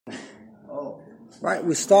Right,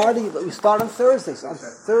 we start on Thursday. So on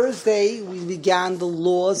Thursday we began the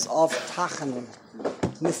laws of Tachanun.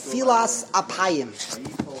 Nefilas Apayim.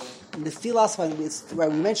 Nefilas, where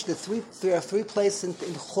we mentioned there are three places in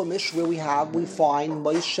Chumash where we find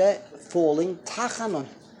Moshe falling Tachanun.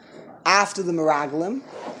 After the Meraglim,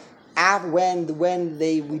 when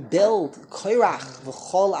they rebelled, Korach,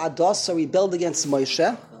 V'chol Adasa rebelled against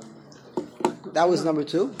Moshe. That was number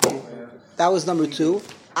two.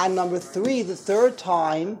 And number three, the third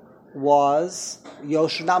time, was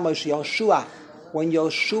Yoshua. When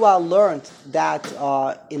Yoshua learned that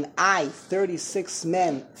in Ai, 36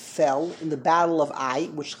 men fell in the battle of Ai,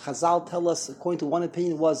 which Chazal tell us, according to one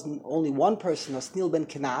opinion, was only one person, Osnil ben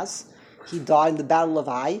Kenaz. He died in the battle of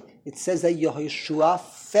Ai. It says that Yehoshua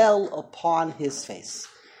fell upon his face.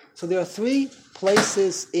 So there are three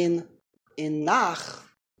places in Nach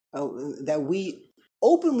that we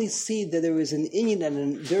openly see that there is an inyan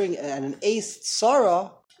and an ace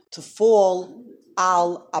tzara to fall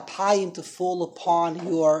al apayim, to fall upon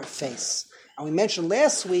your face. And we mentioned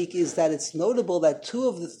last week is that it's notable that two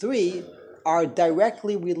of the three are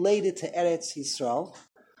directly related to Eretz Yisrael.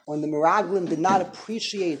 When the Meraglim did not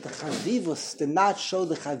appreciate the chavivus, did not show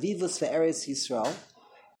the chavivus for Eretz Yisrael,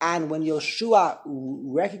 and when Yoshua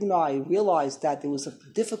realized that there was a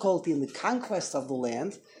difficulty in the conquest of the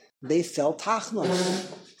land, they fell Tachanun.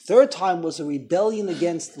 Third time was a rebellion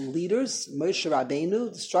against the leaders, Moshe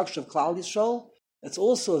Rabbeinu, destruction of Klal Yisrael. It's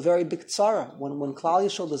also a very big tzara when Klal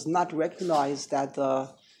Yisrael does not recognize that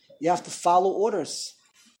you have to follow orders.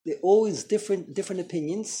 There are always different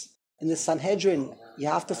opinions. In the Sanhedrin, you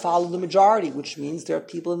have to follow the majority, which means there are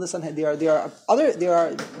people in the Sanhedrin. There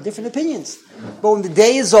are different opinions. But when the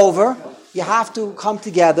day is over, you have to come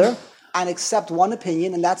together and accept one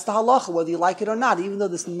opinion, and that's the halacha, whether you like it or not. Even though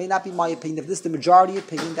this may not be my opinion, if this is the majority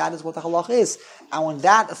opinion, that is what the halacha is. And when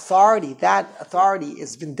that authority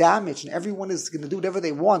has been damaged, and everyone is going to do whatever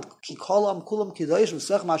they want,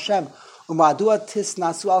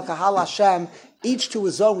 each to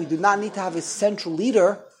his own, we do not need to have a central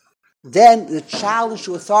leader, then the challenge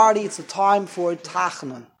to authority, it's a time for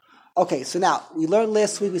Tachanun. Okay, so now, we learned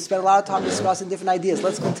last week, we spent a lot of time discussing different ideas.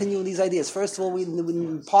 Let's continue with these ideas. First of all,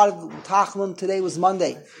 part of Tachanun today was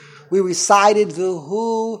Monday. We recited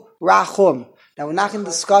V'hu Rachum. Now, we're not going to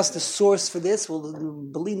discuss the source for this.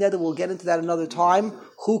 We'll get into that another time.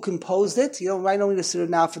 Who composed it? I don't need to sit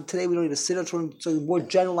now. For today, we don't need to sit down. So more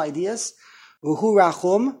general ideas. V'hu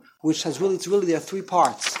Rachum, which there are three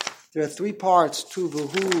parts. There are three parts to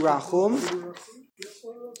V'hu Rachum.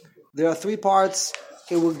 There are three parts.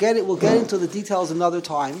 Okay, we'll get into the details another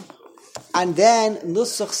time. And then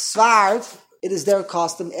Nusach Svard, it is their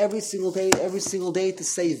custom every single day to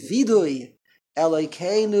say Vidui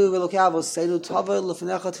Elokeinu Velokei Avoseinu Tova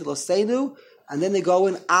Lefnecha Tiloseinu, and then they go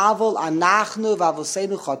in Avol Anachnu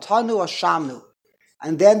Vavoseinu Chatanu Ashamnu.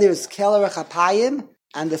 And then there's Keler Chapayim,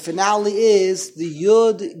 and the finale is the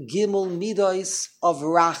Yud Gimel Midos of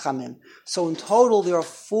Rachamim. So in total there are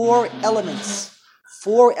four elements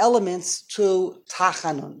to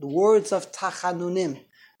Tachanun, the words of Tachanunim.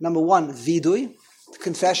 Number one, Vidui, the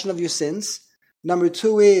confession of your sins. Number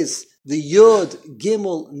two is the Yud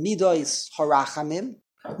Gimel Midos Harachamim.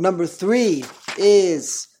 Number three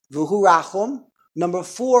is V'hu Rachum. Number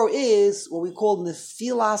four is what we call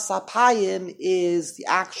Nefilas Apayim, is the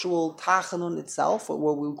actual Tachanun itself, or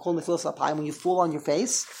what we call Nefilas Apayim, when you fall on your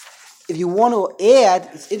face. If you want to add,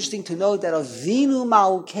 it's interesting to note that Avinu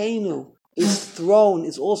Malkeinu, his throne,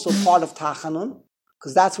 is also part of Tachanun,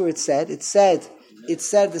 because that's where it said at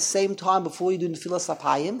the same time before you do Nefilas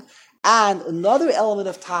Apayim. And another element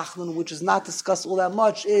of Tachanun, which is not discussed all that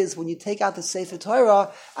much, is when you take out the Sefer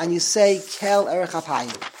Torah and you say Kel Erech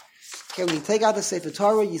Apayim. Okay, when you take out the Sefer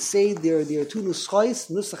Torah, you say there are two nuschos,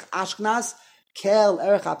 Nusach Ashkenaz, Kel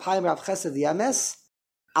Erech Apayim Rav Chesed Yemes,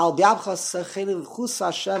 Al Biabcha Sechenu V'chus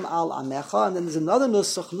Hashem Al Amecha, and then there's another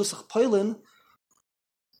Nusach Poilin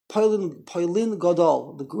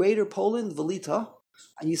Godol, the greater Poland, Velita,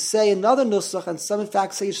 and you say another nusach, and some in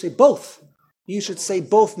fact say you should say both. You should say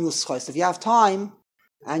both nuschos. If you have time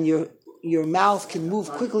and your mouth can move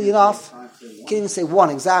quickly enough, you can't even say one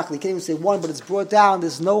exactly. You can't even say one, but it's brought down.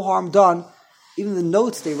 There's no harm done. Even the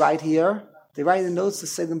notes they write here, they write in the notes to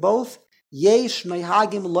say them both. Yesh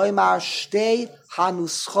noihagim loymar shtei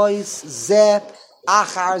hanuschos ze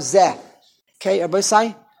achar ze. Okay, everybody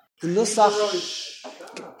say the nusach.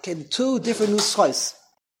 Okay, two different nuschos.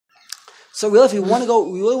 So really, if we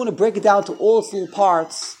really want to break it down to all its little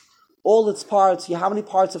parts, how many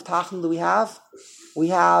parts of Tachanun do we have? We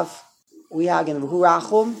have again V'hu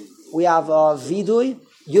Rachum, we have Vidui,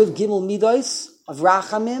 Yud Gimel Midos of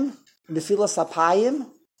Rachamim, Nefilas Apayim,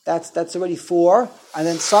 That's already 4. And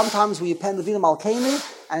then sometimes we append the Vina Malkenu,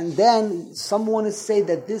 and then someone is say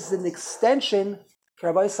that this is an extension.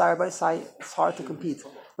 It's hard to compete.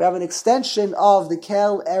 We have an extension of the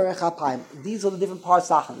Kel Erech Apayim. These are the different parts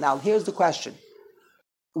of Tachanun. Now, here's the question.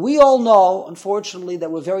 We all know, unfortunately, that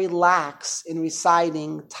we're very lax in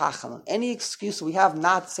reciting Tachanun. Any excuse we have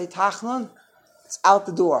not to say Tachanun, it's out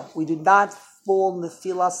the door. We do not fall in the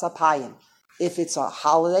Tefillah Sapayim. If it's a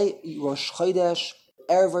holiday, Rosh Chodesh,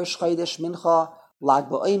 Erev Rosh Chodesh, Mincha, Lag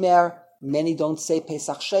BaOmer, many don't say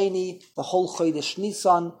Pesach Sheni, the whole Chodesh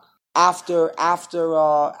Nisan, after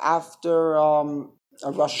Rosh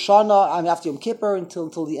Hashanah, after Yom Kippur,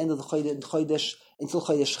 until the end of the Chodesh, until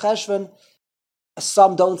Chodesh Cheshvan.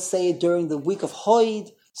 Some don't say it during the week of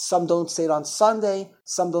Hoid, some don't say it on Sunday,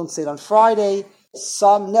 some don't say it on Friday,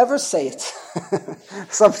 some never say it.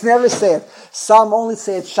 Some never say it. Some only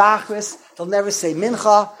say it Shachris, they'll never say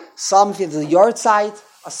Mincha. Some, if you have the yard site,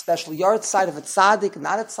 a special yard site of a tzaddik,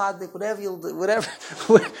 not a tzaddik,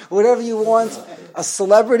 whatever you want, a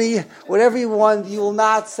celebrity, whatever you want, you will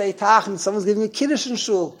not say Tachanun. Someone's giving you Kiddush in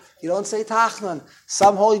shul, you don't say Tachanun.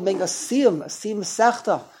 Some hold you make a siyum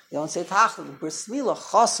sechta, you don't say Tachanun. Bris Milah,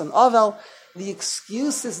 Chos, and Avel, the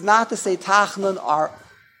excuses not to say Tachanun are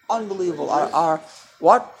unbelievable. Are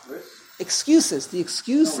what? Excuses. The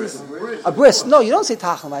excuses. A bris. No, you don't say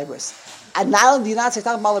Tachanun by a bris. And not only do you not say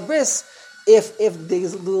Tachanun by a bris, if there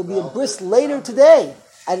will be a bris later today,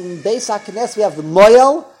 and in Beis HaKnesset we have the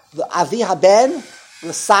Moyel, the Avi Haben, the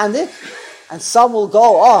Sandik, and some will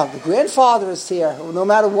go, the grandfather is here, no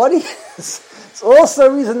matter what he is. It's also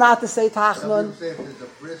a reason not to say Tachanun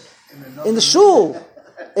in the shul.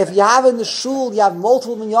 If you have in the shul, you have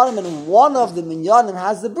multiple minyanim, and one of the minyanim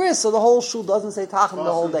has the bris, so the whole shul doesn't say Tachanun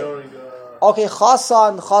the whole day. Okay,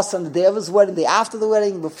 Chasan, the day of his wedding, the day after the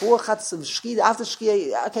wedding, before Chatzim, Shkid, after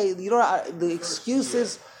Shkid. Okay, you don't. The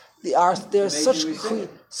excuses, there's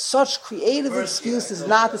such creative excuses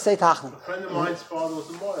not to say Tachanun. A friend of mine's father was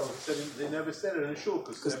a moil. He said they never said it in a shul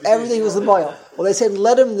because everything was a moil. Well, they said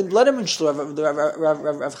Letterman shul,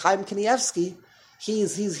 Rav Chaim Kanievsky.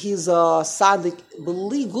 He's a Sadik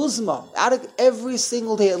Beli Guzma out of every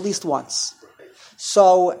single day at least once.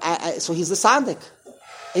 So he's the Sadik.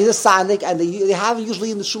 He's a Sadik, and they have it usually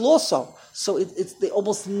in the shul also. So they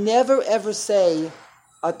almost never ever say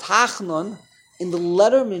a Tachanun in the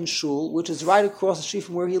Letterman shul, which is right across the street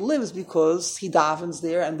from where he lives, because he davens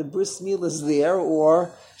there and the bris milah is there, or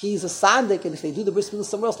he's a Sadik, and if they do the bris milah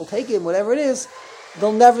somewhere else, they'll take him, whatever it is. They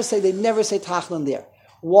never say Tachanun there.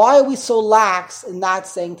 Why are we so lax in not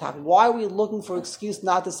saying Tachanun? Why are we looking for an excuse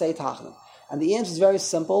not to say Tachanun? And the answer is very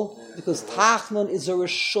simple, because Tachanun is a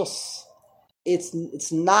reshus.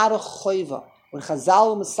 It's not a choiva. When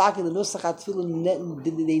Chazal and Masakin, the Nusach HaTefillah,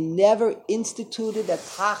 they never instituted that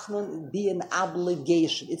Tachanun be an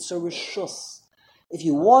obligation. It's a reshus. If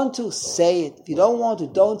you want to, say it. If you don't want to,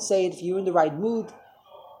 don't say it. If you're in the right mood,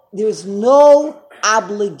 there is no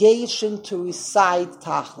obligation to recite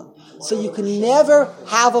Tachanun. So you can never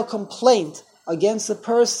have a complaint against a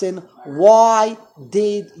person, why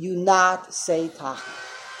did you not say Tachanun?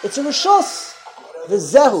 It's a reshus.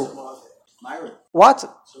 V'zehu. What?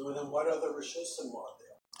 So then what other reshusim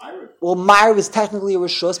are there? Well, Myrav is technically a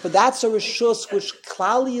reshus, but that's a reshus which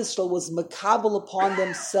Klal Yisrael was makabel upon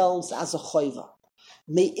themselves as a choiva.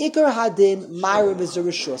 Me'ikar hadin, Myrav is a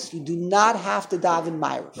reshus. You do not have to daven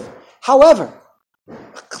Myrav. However,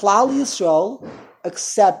 Klal Yisrael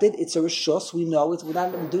accepted it's a reshus. We know it. We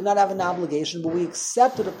do not have an obligation, but we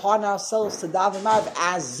accept it upon ourselves to daven Myrav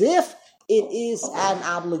as if it is an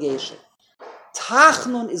obligation.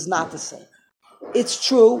 Tachanun is not the same. It's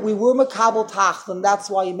true, we were makabel Tachanun. That's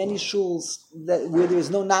why in many shuls where there is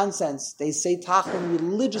no nonsense, they say Tachanun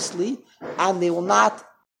religiously, and they will not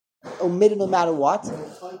omit it no matter what.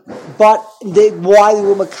 But why they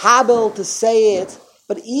were makabel to say it,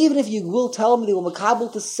 but even if you will tell me they were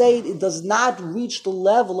makabel to say it, it does not reach the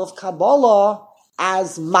level of Kabbalah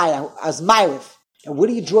as Myrav. And where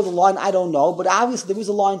do you draw the line? I don't know, but obviously there is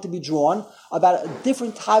a line to be drawn about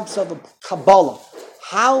different types of Kabbalah.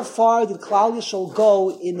 How far did Klal Yisrael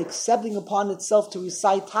go in accepting upon itself to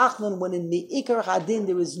recite Tachanun when in the Ikar Hadin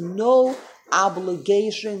there is no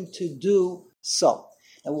obligation to do so?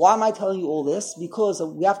 And why am I telling you all this? Because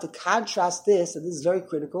we have to contrast this, and this is very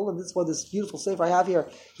critical, and this is what this beautiful sefer I have here,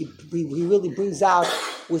 he really brings out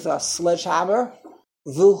with a sledgehammer.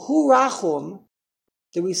 V'hu Rachum,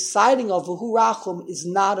 the reciting of V'hu Rachum is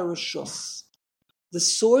not a reshus. The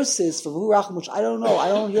sources for V'hu Rachum, which I don't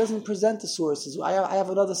know, he doesn't present the sources. I have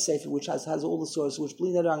another sefer which has all the sources, which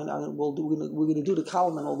we're going to do the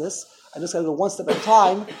column and all this. I just got to go one step at a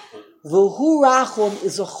time. V'hu Rachum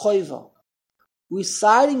is a choiva.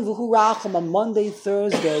 Reciting V'hu Rachum on Monday,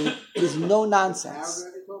 Thursday is no nonsense.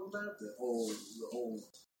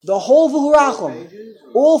 The whole V'hu Rachum,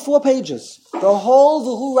 all 4 pages, the whole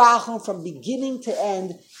V'hu Rachum from beginning to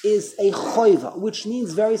end is a choiva, which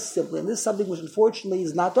means very simply, and this is something which unfortunately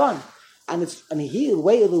is not done. And the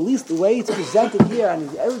way it's presented here,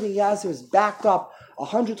 and everything he has here is backed up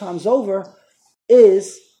 100 times over,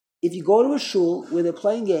 is if you go to a shul where they're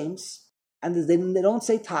playing games and they don't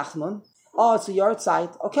say Tachanun, oh, it's a yard site.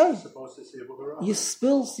 Okay, you're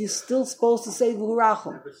still supposed to say V'hu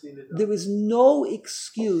Rachum. There is no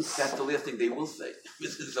excuse. That's the last thing they will say.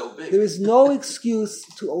 This is so big. There is no excuse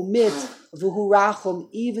to omit V'hu Rachum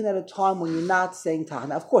even at a time when you're not saying Tachanun.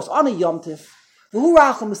 Now, of course, on a Yom Tif, V'hu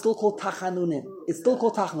Rachum is still called Tachanunim. It's still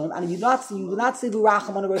called Tachanun, and you do not say V'hu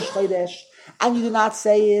Rachum on a Rosh Chodesh, and you do not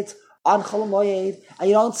say it on Chol Moed, and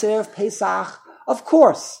you don't say it of Pesach. Of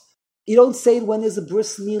course. You don't say it when there's a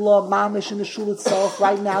bris milah, mamish in the shul itself.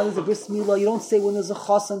 Right now there's a bris milah. You don't say it when there's a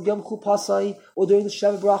chas and yom chupasai or during the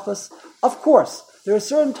Sheva Brachas. Of course, there are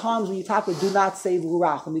certain times when you do not say V'hu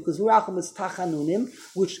Rachum, because V'hu Rachum is tachanunim,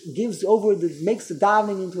 which makes the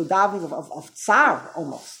davening into a davening of tsar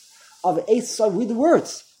almost, of eisai. Read the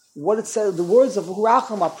words. What it says, the words of V'hu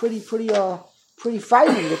Rachum are pretty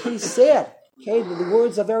frightening. They're pretty sad. Okay, the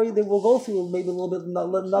words are they will go through maybe a little bit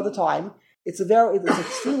another time. It's a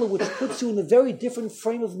tefillah which puts you in a very different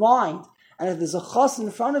frame of mind. And if there's a chas in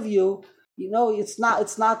front of you, it's not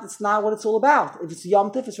what it's all about. If it's Yom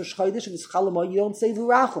Tif, it's Rosh Chodesh, if it's Chalamoy, you don't say V'hu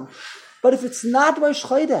Rachum. But if it's not Rosh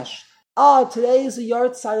Chodesh, today is a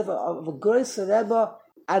yard site of a Greis Rebbe,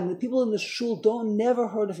 and the people in the shul never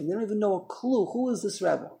heard of him. They don't even know a clue. Who is this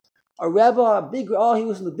Rebbe? A Rebbe, he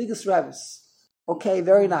was one of the biggest Rebbes. Okay,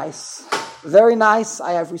 very nice. Very nice.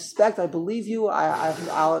 I have respect. I believe you.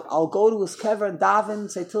 I'll go to his kever and daven,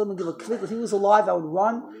 say to him and give a kvittel. If he was alive, I would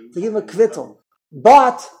run to give him a kvittel.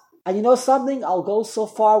 But, and you know something? I'll go so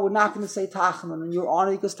far. We're not going to say Tachanun in your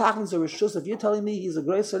honor, because Tachanun is a rishus. If you're telling me he's a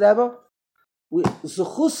great Rebbe,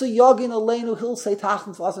 Zechusa Yogin Aleinu, he'll say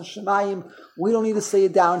Tachanun for us in Shemayim. We don't need to say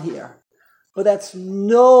it down here. But that's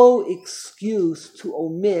no excuse to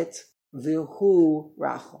omit V'hu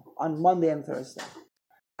Rachum on Monday and Thursday.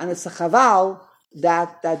 And it's a chaval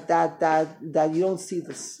that you don't see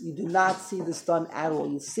this. You do not see this done at all.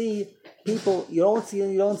 You see people. You don't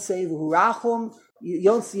say V'hu Rachum. You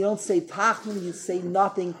don't say Tachanun. You say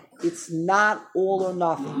nothing. It's not all or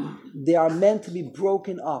nothing. They are meant to be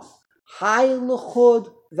broken up. Hay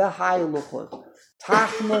luchud v'hay luchud.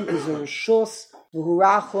 Tachanun is a rishus. V'hu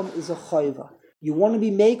Rachum is a choiva. You want to be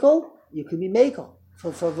mekel? You can be mekel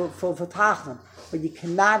for Tachanun, but you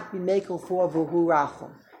cannot be mekel for V'hu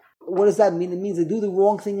Rachum. What does that mean? It means they do the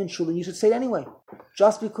wrong thing in shul, and you should say it anyway.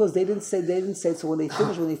 Just because they didn't say it. So when they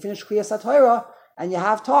finish Kriyas HaTorah, and you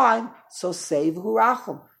have time, so say V'hu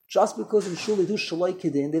Rachum. Just because in shul they do Shaloi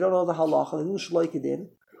Kedin, they don't know the halacha, they do Shaloi Kedin.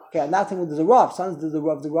 Okay, I'm not saying there's a Rav. Sometimes there's a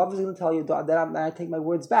Rav. The Rav is going to tell you that I take my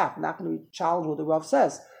words back. I'm not going to challenge what the Rav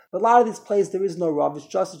says. But a lot of these places there is no Rav. It's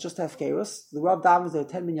just Hefkerus. The Rav davens there are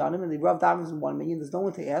 10 minyanim, and the Rav davens in 1 million. There's no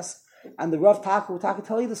one to ask. And the Rav Taka will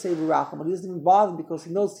tell you to say V'hu Rachum, but he doesn't even bother because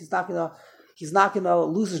he knows he's not gonna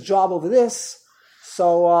lose his job over this.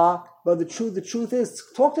 So, but the truth is,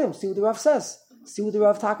 talk to him, see what the Rav says, see what the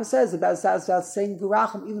Rav Taka says about saying V'hu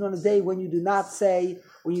Rachum even on a day when you do not say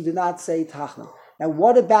Tachanun. Now,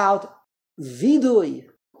 what about vidui?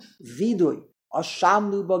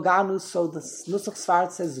 Ashamnu baganu. So the Nusach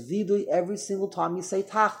Sfard says vidui every single time you say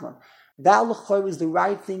Tachanun. That l'chor is the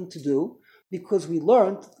right thing to do. Because we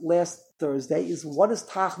learned last Thursday is what is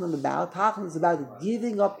Tachanun about? Tachanun is about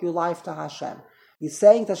giving up your life to Hashem. You're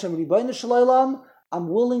saying to Hashem, Ribono Shel Olam, I'm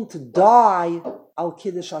willing to die al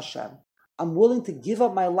Kiddush Hashem. I'm willing to give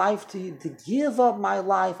up my life to you, to give up my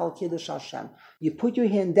life al Kiddush Hashem. You put your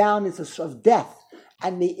hand down, it's a sort of death.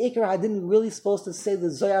 And the Ikar, I didn't really supposed to say, the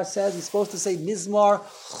Zohar says, he's supposed to say Mizmar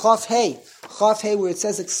Chaf Hey, where it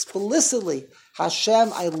says explicitly,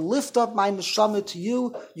 Hashem, I lift up my neshama to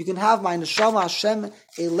you. You can have my neshama. Hashem,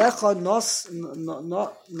 elecha nos.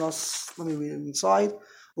 Let me read it inside.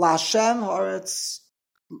 La Hashem, or it's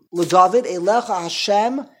LeDavid, elecha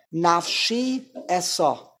Hashem, nafshi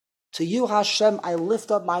esa. To you, Hashem, I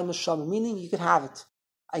lift up my neshama. Meaning, you can have it.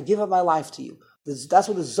 I give up my life to you. That's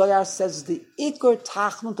what the Zohar says. The Iker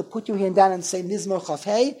Tachanun, to put your hand down and say Mizmor Chaf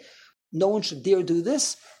Hey. No one should dare do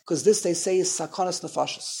this, because this, they say, is Sakonas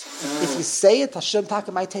Nefashos. If you say it, Hashem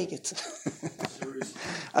Taka might take it.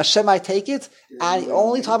 Hashem might take it, and the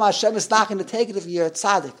only time Hashem is not going to take it if you're a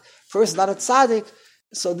tzaddik. First, not a tzaddik,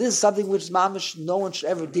 so this is something which mamish no one should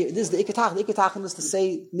ever dare. This is the Ikar Tachanun. The Ikar Tachanun is to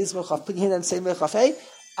say Mizmor Chaf, put your hand and say Mizmor Chaf Hey,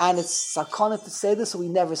 and it's sakana to say this, so we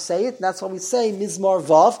never say it. And that's why we say Mizmor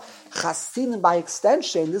Vav. Chasidim, by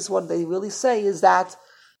extension, this is what they really say, is that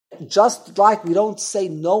just like we don't say,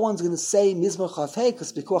 no one's going to say Mizmor Chav Hei,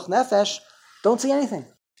 because Pikuach Nefesh, don't say anything.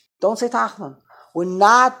 Don't say Tachanun. We're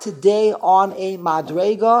not today on a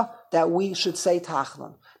madrega that we should say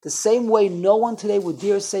Tachanun. The same way no one today would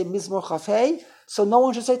dare say Mizmor Chav Hei, so no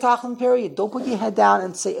one should say Tachanun, period. Don't put your head down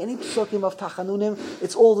and say any psukim of Tachanunim.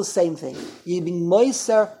 It's all the same thing. You're being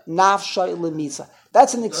moiser nafshay lemisa.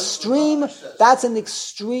 That's an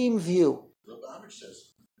extreme view.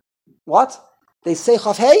 What? They say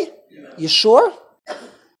Chav Hei? You sure?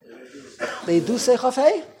 They do say Chav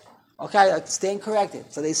Hei? Okay, I stand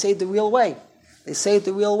corrected. So they say it the real way. They say it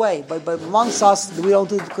the real way. But amongst us, we don't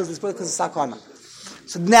do it because it's sakana.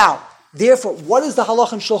 So now, therefore, what is the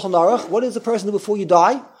halach in Shulchan Aruch? What does the person do before you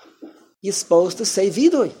die? You're supposed to say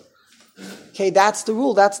vidui. Okay, that's the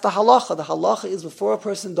rule. That's the halacha. The halacha is before a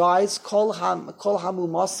person dies, kol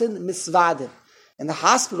hamumasin misvadim. In the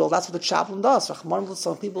hospital, that's what the chaplain does.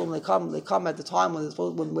 Some people, when they come at the time when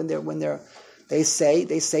they say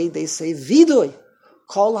vidui.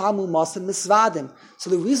 Kol hamumasin misvadim. So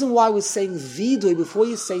the reason why we're saying vidui before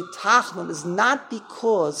you say tachanun is not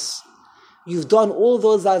because you've done all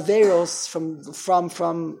those averos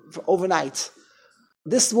from overnight.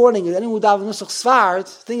 This morning, if anyone would have nusach svart,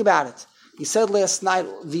 think about it. You said last night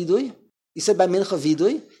vidui, you said by mincha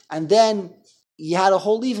vidui, and then you had a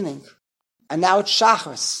whole evening. And now it's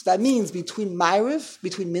shachris. That means between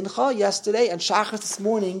mincha yesterday and shachris this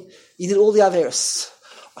morning, you did all the averos.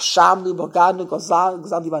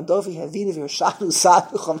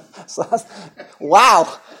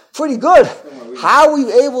 Wow, pretty good. How were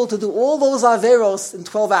you able to do all those averos in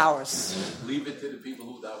 12 hours? Leave it to the people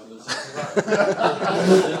who daven.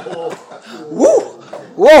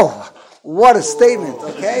 Whoa! What a statement,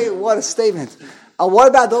 okay? What a statement. What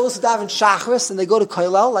about those who daven shachris and they go to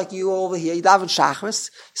koilel, like you over here? You daven shachris,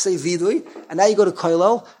 you say vidui, and now you go to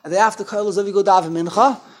koilel, and then after koilel is over, you go daven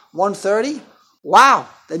mincha, 1:30. Wow,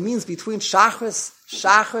 that means between shachris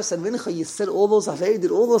and mincha, you said all those averos, did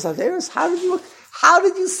all those averos. How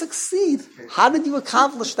did you succeed? How did you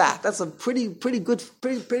accomplish that? That's a pretty good,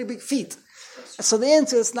 pretty big feat. So the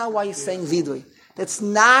answer is not why you're saying vidui. That's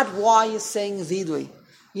not why you're saying vidui.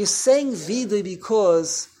 You're saying vidui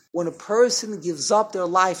because when a person gives up their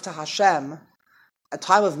life to Hashem, at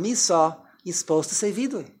time of Misa, you're supposed to say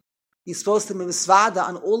vidui. You're supposed to be misvada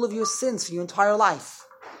on all of your sins for your entire life.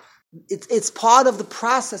 It's part of the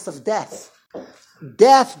process of death.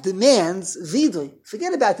 Death demands vidui.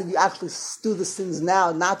 Forget about it. You actually do the sins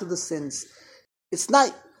now, not do the sins. It's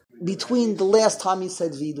not between the last time you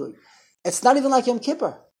said vidui. It's not even like Yom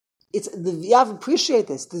Kippur. You have to appreciate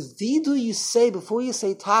this. The vidui you say before you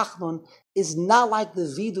say Tachanun is not like the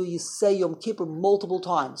vidui you say Yom Kippur multiple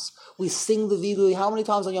times. We sing the vidui. How many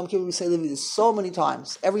times on Yom Kippur we say the vidui? So many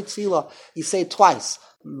times. Every tefillah you say it twice.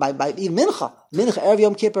 By mincha, every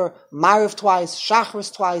Yom Kippur, Mariv twice,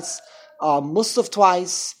 Shachris twice, Musaf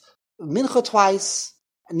twice, Mincha twice,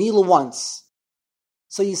 Nila once.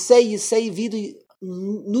 So you say vidui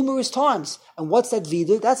numerous times. And what's that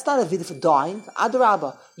vidui? That's not a vidui for dying.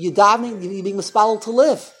 Adarabba, you're davening, you're being mispalled to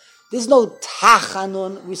live. There's no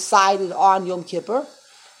Tachanun recited on Yom Kippur.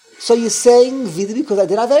 So you're saying vidui because I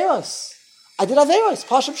did averos.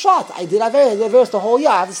 Pashup Shat. I did averos the whole year.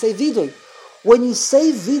 I have to say vidui. When you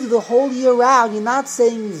say vidui the whole year round, you're not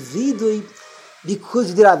saying vidui because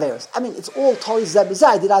you did averos. I mean, it's all totally zebizah.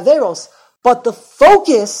 I did averos, but the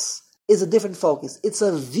focus is a different focus. It's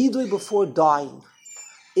a vidui before dying.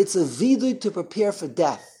 It's a vidui to prepare for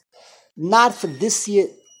death, not for this year.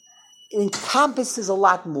 It encompasses a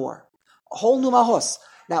lot more. A whole new mahos.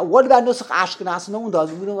 Now, what about Nusach Ashkenaz? No one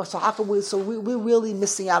does. We don't. So we're really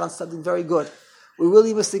missing out on something very good. We're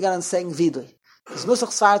really missing out on saying vidui. Because Nusach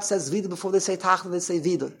Sfard says vidui before they say Tachanun, they say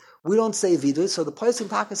vidui. We don't say vidui. So the Poskim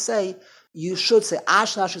Taka say you should say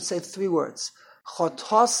Ashkenaz should say 3 words: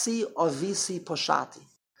 Chotasi Avisi Poshati.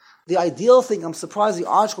 The ideal thing. I'm surprised the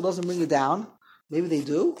article doesn't bring it down. Maybe they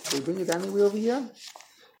do. They bring it down anywhere over here.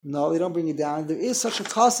 No, they don't bring it down. There is such a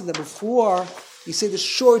custom that before you say the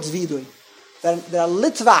short vidui, that a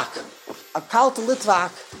litvak, a kal to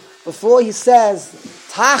litvak, before he says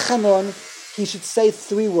Tachanun, he should say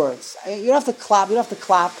 3 words. You don't have to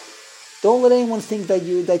clap. Don't let anyone think that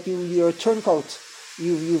you're a turncoat.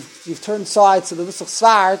 You've turned sides to the Nusach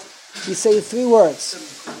Svart. You say 3 words.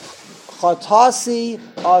 Chotasi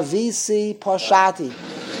avisi poshati.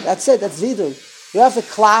 That's it. That's vidui. You have to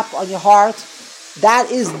clap on your heart. That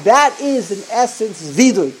is in essence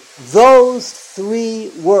vidui. Those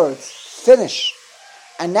 3 words. Finish.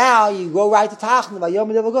 And now you go right to Tachanun.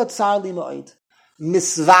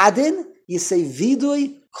 Misvadin, you say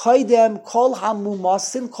vidui, koidem, kol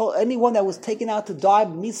hamumasin, anyone that was taken out to die,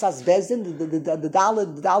 misas bezin, the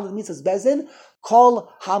dalid misas bezin,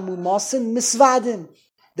 kol hamumasin, misvadin.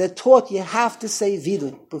 They're taught you have to say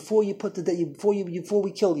vidui before you put before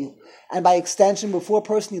we kill you, and by extension, before a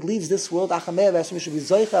person leaves this world, should be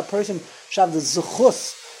zoicha, a person should have the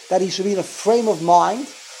zuchus that he should be in a frame of mind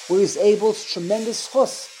where he's able. It's tremendous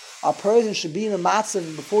chus. A person should be in a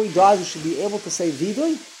matzav before he dies. He should be able to say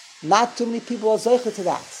vidui. Not too many people are zoicha to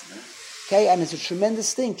that. Okay, and it's a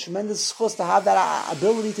tremendous thing, tremendous chus to have that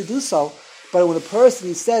ability to do so. But when a person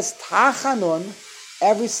he says Tachanun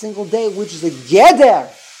every single day, which is the geder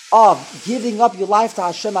of giving up your life to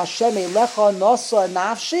Hashem, Elecha Nosa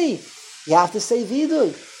Nafshi, you have to say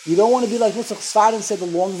vidui. You don't want to be like Nitzach Sfad and say the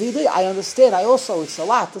long vidui. I understand. It's a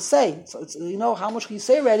lot to say. So it's, how much can you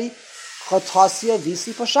say already? Chotasya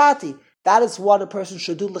visi pashati. That is what a person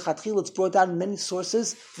should do. L'chatchil, it's brought down in many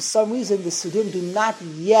sources. For some reason, the Siddurim do not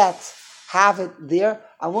yet have it there.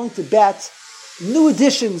 I'm willing to bet new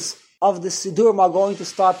editions of the Siddurim are going to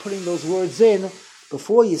start putting those words in.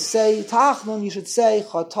 Before you say Tachanun, you should say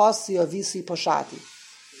Chotasya visi pashati.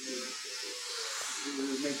 Would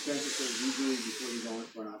it make sense to say vidui before you go in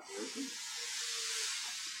for an operation?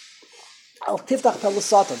 Al tiftach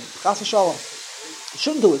pelasatan. Chas v'shalom. You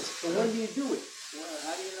shouldn't do it. So when do you do it?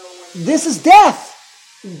 How do you know when? This is death.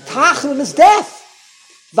 Tachanun is death.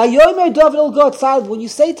 Vayomer David el God. When you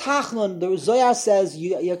say Tachanun, the Zohar says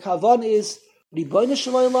your kavan is Ribono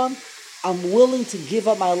Shel Olam. I'm willing to give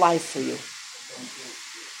up my life for you.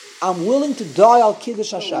 I'm willing to die al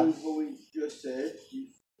kiddush Hashem. What we just said,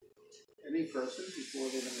 any person before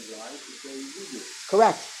they're going to die should say vidui.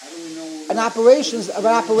 Correct. How do we know? An operation. No, so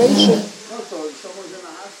if someone's in the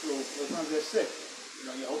hospital, sometimes they're sick.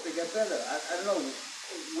 You hope they get better. I don't know.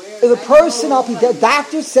 Where, The person, the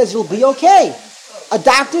doctor says you'll be okay. A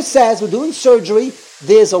doctor says we're doing surgery.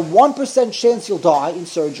 There's a 1% chance you'll die in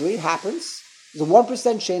surgery. It happens. There's a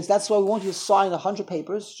 1% chance. That's why we want you to sign 100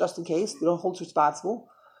 papers just in case. They don't hold you responsible.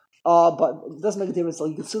 But it doesn't make a difference.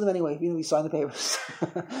 You can sue them anyway if you sign the papers.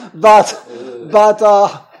 but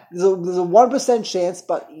there's a 1% chance.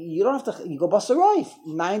 But you don't have to. You go bust a rife.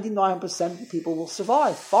 99% of people will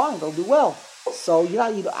survive. Fine, they'll do well. So you're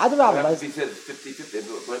not. Other rabbis. He said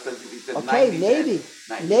 50-50. What if he said Okay, 90, maybe.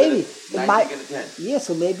 90, Maybe. It 90 might, to 10. yeah,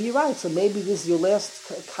 so maybe you're right. So maybe this is your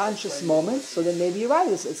last conscious moment. So then maybe you're right.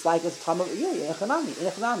 It's like a time of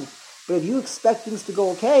economy. But if you expect things to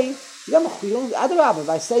go okay, you don't. Other rabbis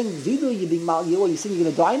by saying vidu, you're being mal. You're saying you're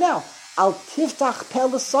going to die now. Al tiftach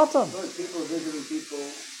pel satan. People visiting people,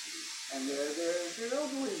 and they're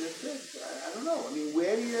elderly, they're kids. I don't know. I mean,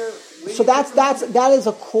 where do you? So that is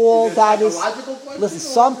a call. That is. Question, Listen,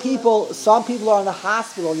 some people are in the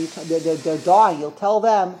hospital. They're dying. You'll tell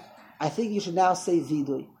them, I think you should now say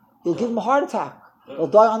vidui. You'll give them a heart attack. They'll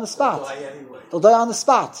die on the spot. They'll die on the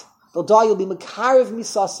spot. They'll die. You'll be makarev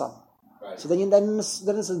misasam. Right. So then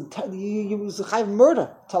it's a kind of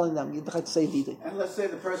murder telling them you have to say vidui. And let's say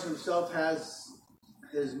the person himself has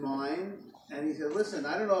his mind. And he said, "Listen,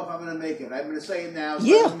 I don't know if I'm going to make it. I'm going to say it now, so I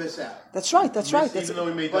don't miss out." That's right. Even though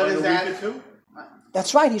he may die in a week or two?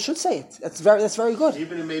 That's right. He should say it. That's very good.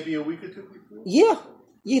 Even in maybe a week or two before? Yeah.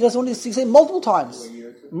 He doesn't want to say multiple times.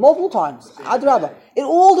 Multiple times. Adrabah. It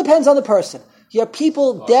all depends on the person. You have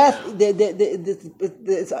people, death,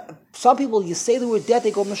 some people, you say the word death,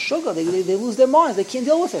 they go meshuggah, they lose their minds, they can't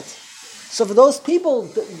deal with it. So for those people,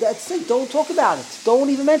 that's it. Don't talk about it. Don't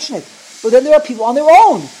even mention it. But then there are people on their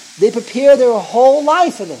own. They prepare their whole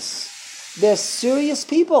life for this. They're serious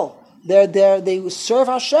people. They serve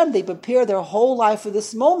Hashem. They prepare their whole life for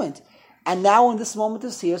this moment. And now when this moment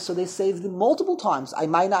is here, so they save them multiple times. I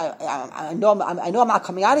know I'm not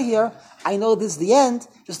coming out of here. I know this is the end,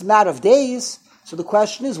 just a matter of days. So the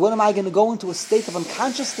question is, when am I going to go into a state of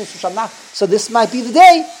unconsciousness, which I'm not? So this might be the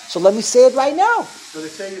day. So let me say it right now. So they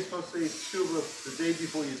say you're supposed to say tshuva the day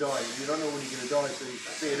before you die. You don't know when you're going to die, so you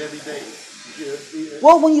say it every day.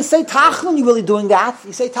 Well, when you say Tachanun, you're really doing that.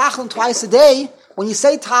 You say Tachanun twice a day. When you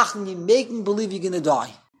say Tachanun, you're making believe you're going to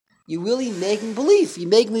die. You're really making believe. You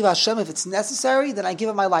make believe Hashem, if it's necessary, then I give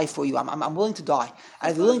up my life for you. I'm willing to die.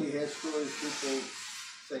 And if you're willing, you hear stories people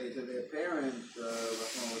say to their parents,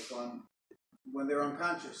 when they're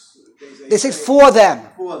unconscious, they say for them.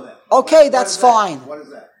 For them. Okay, that's fine. What is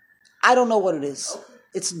that? I don't know what it is. Okay.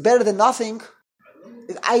 It's better than nothing.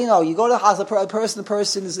 You go to the hospital, the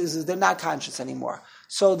person is they're not conscious anymore.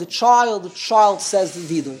 So the child says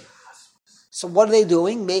the vidur. So what are they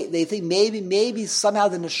doing? They think maybe somehow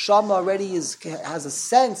the neshama already has a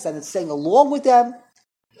sense and it's saying along with them.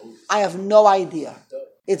 I have no idea.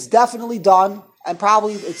 It's definitely done. and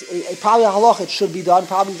probably probably a halacha, it should be done.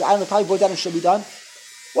 Probably brought down it should be done.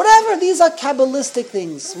 Whatever, these are Kabbalistic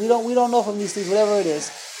things. We don't know from these things, whatever it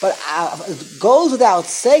is. But it goes without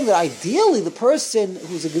saying that ideally the person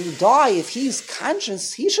who's going to die, if he's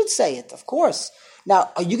conscious, he should say it, of course.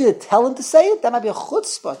 Now, are you going to tell him to say it? That might be a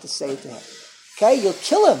chutzpah to say it to him. Okay, you'll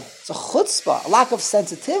kill him. It's a chutzpah, a lack of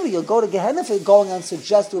sensitivity. You'll go to Gehenna for going and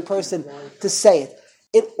suggest to a person to say it.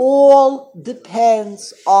 It all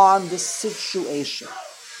depends on the situation.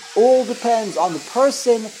 All depends on the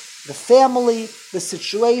person, the family, the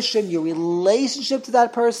situation, your relationship to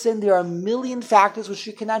that person. There are a million factors which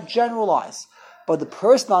you cannot generalize. But the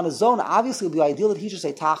person on his own, obviously, it would be ideal that he should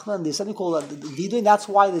say Tachanun. There's something called the Vidui. That's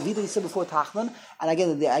why the Vidui is said before Tachanun. And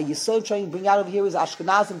again, the Yisod trying to bring out over here is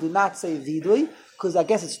Ashkenazim do not say Vidui, because I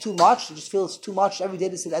guess it's too much. You just feel it's too much every day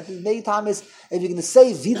to say that. The main time is, if you're going to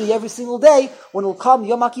say Vidui every single day, when it will come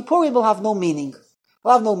Yom Kippurim, it will have no meaning. It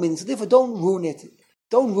will have no meaning. So therefore, don't ruin it.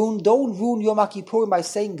 Don't ruin Yom Kippurim by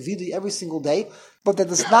saying Vidui every single day, but that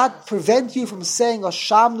does not prevent you from saying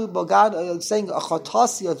Ashamnu Bagad, saying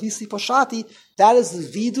Achatasi, Avisi Pashati. That is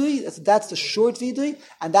the Vidui, that's the short Vidui,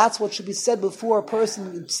 and that's what should be said before a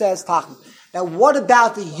person says Tachanun. Now, what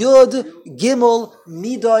about the Yud, Gimel,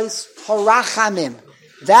 Midos, Harachamim?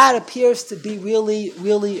 That appears to be really,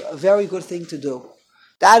 really a very good thing to do.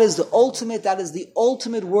 That is the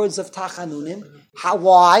ultimate words of Tachanunim.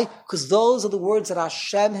 Why? Because those are the words that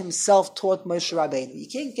Hashem himself taught Moshe Rabbeinu. You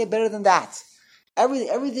can't get better than that.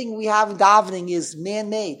 Everything we have in davening is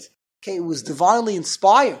man-made. Okay, it was divinely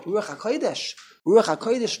inspired. Ruach HaKodesh,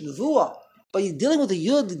 Nevuah. But you're dealing with the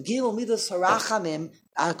Yud, Gimel, Midas, Harachamim.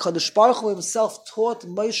 HaKadosh Baruch Hu himself taught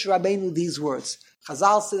Moshe Rabbeinu these words.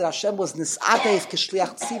 Chazal said that Hashem was Nis'atev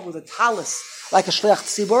k'shliach tzibur, the talis, like a shliach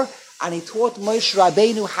tzibur. And he taught Moshe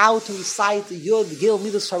Rabbeinu how to recite the Yud, Gimel,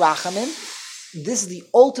 Midas, Harachamim. This is the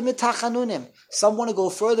ultimate Tachanunim. Some want to go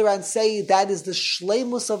further and say that is the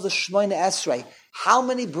shleimus of the Shemona Esrei. How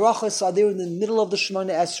many brachas are there in the middle of the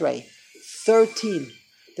Shemona Esrei? 13.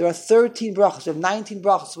 There are 13 brachas. We have 19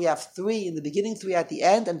 brachas. We have 3 in the beginning, 3 at the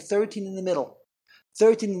end, and 13 in the middle.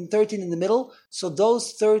 13 and 13 in the middle. So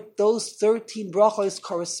those 13 brachas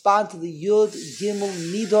correspond to the Yud, Gimel,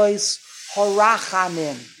 Midos,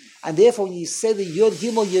 Harachamim. And therefore, when you say the Yud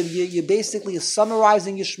Gimel, you're basically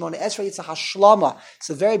summarizing your Shemona Esrei. It's a hashlama.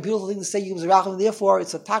 It's a very beautiful thing to say Yud Zerachim. Therefore,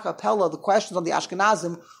 it's a takapella. The questions on the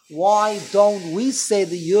Ashkenazim: why don't we say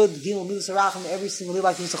the Yud Gimel Midas Zerachim every single day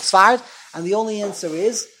like the Nusach Sfard? And the only answer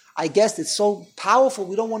is, I guess it's so powerful.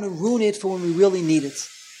 We don't want to ruin it for when we really need it.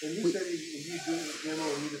 And you said if you do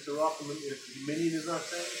Gimel Midas Zerachim, if Minion is not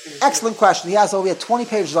saying. Excellent question. He has over 20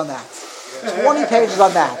 pages on that. 20 pages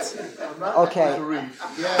on that. Okay.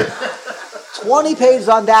 20 pages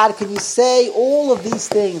on that. Can you say all of these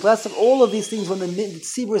things, less of all of these things when the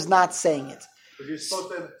Tzibur is not saying it? But you're supposed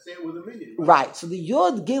to say it with a minion. Right. So the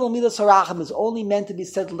Yud, Gimel, Midas, Harachamim is only meant to be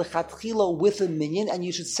said lechatchila with a minion, and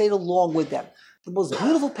you should say it along with them. The most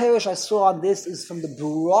beautiful parish I saw on this is from the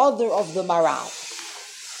brother of the Maral.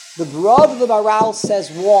 The brother of the Maral says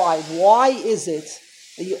why. Why is it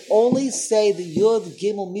that you only say the Yud,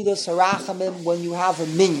 Gimel, Midas, Harachamim when you have a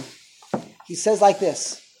minion? He says like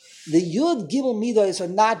this: the Yud, Gimel, Midas are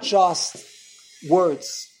not just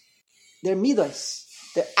words; they're Midas,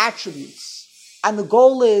 they're attributes, and the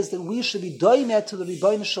goal is that we should be doimet to the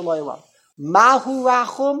Ribono Shel Olam. Mahu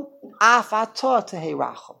rachum, af atah tehei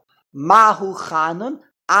rachum. Mahu chanun,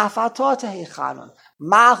 af atah tehei chanun.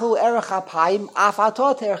 Mahu erech hapayim, af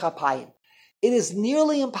atah tehei erech hapayim. It is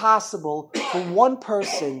nearly impossible for one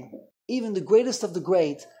person, even the greatest of the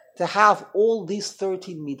great, to have all these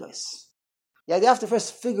 13 midos. Yeah, you have to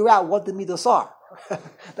first figure out what the midos are.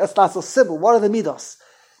 That's not so simple. What are the midos?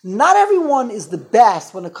 Not everyone is the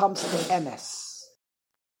best when it comes to MS.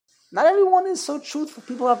 Not everyone is so truthful.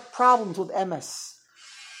 People have problems with MS.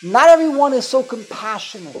 Not everyone is so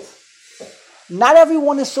compassionate. Not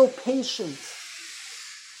everyone is so patient.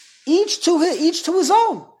 Each to his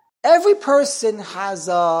own. Every person has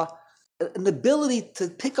an ability to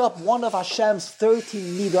pick up one of Hashem's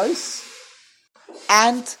 13 midos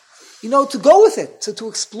and, to go with it, to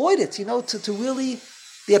exploit it, to really,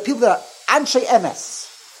 there are people that are Anshe Emes.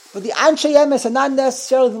 But the Anshe Emes are not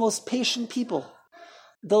necessarily the most patient people.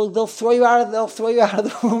 They'll throw you out of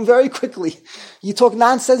the room very quickly. You talk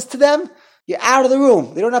nonsense to them, you're out of the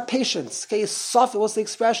room. They don't have patience. Okay, what's the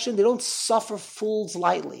expression? They don't suffer fools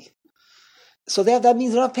lightly. So that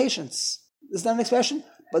means they don't have patience. Is that an expression?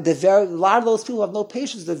 But a lot of those people who have no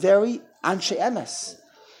patience, they're very Anshe Emes.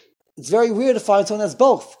 It's very rare to find someone that's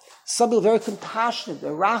both. Some people are very compassionate.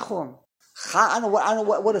 They're Rachum. I don't know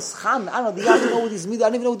what is Chan. I don't know. You have to know what these midos. I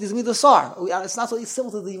don't even know what these midos are. It's not so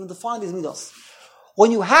simple to even define these midos.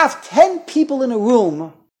 When you have 10 people in a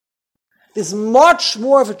room, there's much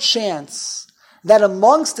more of a chance that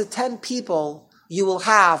amongst the 10 people, you will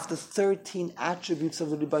have the 13 attributes of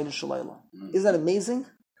the Rebbeinu Shalom. Isn't that amazing?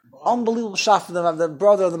 Unbelievable shot from the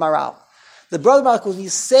brother of the Maral. The brother of the Maral, when you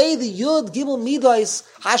say the Yud Gimel Midos,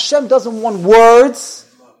 Hashem doesn't want words.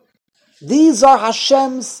 These are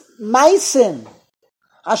Hashem's Maisim.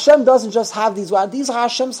 Hashem doesn't just have these words. These are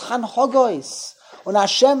Hashem's Hanhogos. When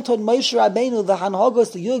Hashem told Moshe Rabbeinu the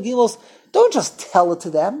Hanhogos, the Yud Gimels, don't just tell it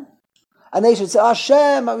to them. And they should say,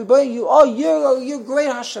 Hashem, you're great,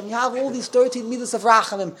 Hashem. You have all these 13 midas of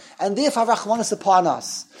Rachamim, and therefore Rachmanis upon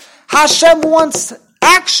us. Hashem wants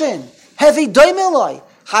action. Heavy doimeloi.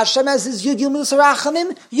 Hashem has his Yud Gimel midas of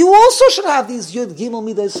Rachamim. You also should have these Yud Gimel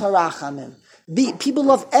midas of Rachamim. People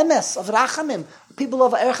of Emes, of Rachamim, people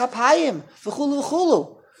of Erech HaPayim, v'chulu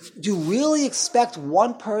v'chulu. Do you really expect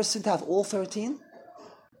one person to have all 13?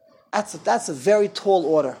 That's a very tall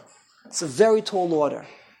order. It's a very tall order.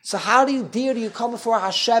 So how do you come before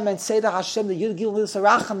Hashem and say to Hashem that Yud Gimel Midas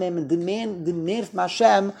Harachamim and demand from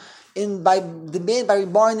Hashem by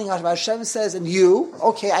reminding Hashem? Hashem says, and you,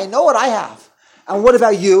 okay, I know what I have. And what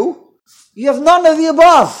about you? You have none of the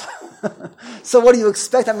above. So what do you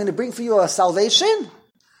expect? I'm going to bring for you a salvation?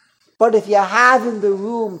 But if you have in the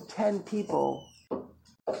room 10 people,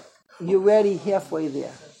 you're already halfway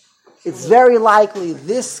there. It's very likely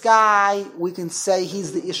this guy, we can say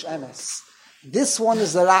he's the Ish Emes. This one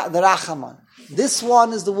is the Rachaman. This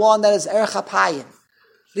one is the one that is Erech HaPayim.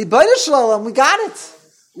 Rebbeinu Shalom, we got it.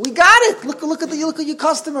 We got it. Look at your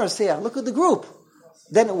customers here. Look at the group.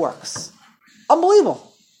 Then it works.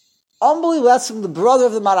 Unbelievable. Unbelievable. That's from the brother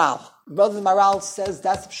of the Maral. The brother of the Maral says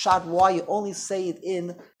that's pshat why you only say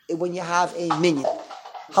it when you have a minyan.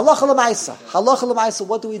 Halacha l'maisa. Halacha l'maisa,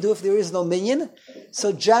 what do we do if there is no minyan?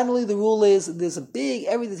 So generally the rule is, there's a big,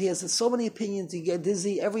 everything, he has so many opinions, you get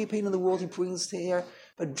dizzy, every opinion in the world he brings to here.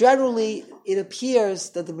 But generally, it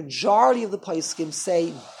appears that the majority of the poskim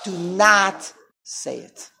say, do not say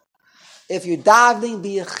it. If you're davening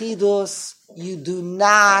b'yechidus, you do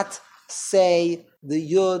not say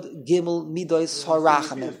the Yud Gimel Midos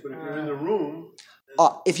Harachamim. But if you're in the room...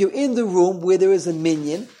 If you're in the room where there is a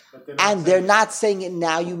minyan, and they're not saying it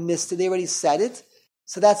now, you missed it, they already said it.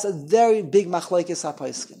 So that's a very big machlokes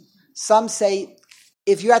haposkim. Some say,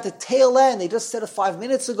 if you're at the tail end, they just said it 5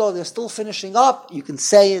 minutes ago, they're still finishing up, you can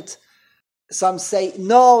say it. Some say,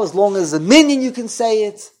 no, as long as a minyan you can say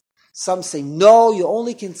it. Some say, no, you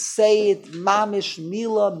only can say it mamish,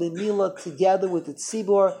 mila, b'mila, together with the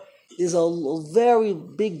tzibur. There's a very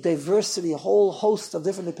big diversity, a whole host of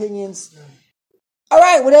different opinions. All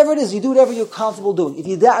right, whatever it is, you do whatever you're comfortable doing. If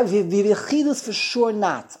you b'yechidus, for sure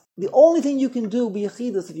not. The only thing you can do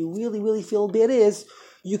b'yechidus, if you really, really feel bad, is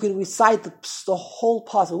you can recite the whole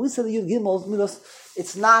pasuk. We said the Yud Gimel,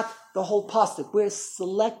 it's not the whole pasuk. We're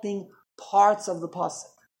selecting parts of the pasuk.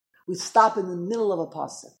 We stop in the middle of a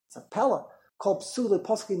pasuk. It's a pella called Psula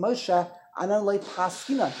Pasuk Moshe Anan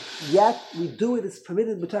Paskina. Yet we do it. It's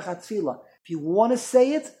permitted b'tech Tefillah. If you want to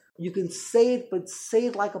say it, you can say it, but say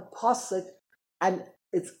it like a pasuk. And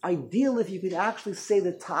it's ideal if you can actually say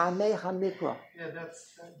the Ta'amei HaMikra. Yeah,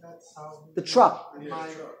 that's how... The truck. In my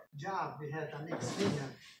job, we had a mixed minyan.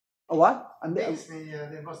 A what? A mixed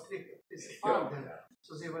minyan. There was three farm.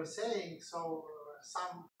 So they were saying, some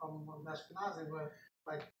from Ashkenazim were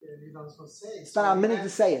like, you don't say it. It's not a minute to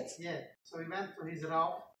say it. Yeah. So he went to his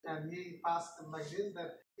Rav, and he passed him like this,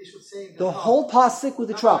 that he should say the whole pasuk with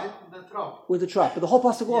the truck. With the truck. But the whole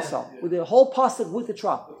pasuk also. Yeah. With the whole pasuk with the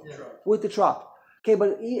truck. Yeah. With the truck. Okay,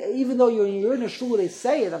 but even though you're in a shul where they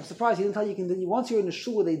say it, I'm surprised he didn't tell you can. Once you're in a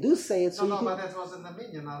shul where they do say it, so but that wasn't a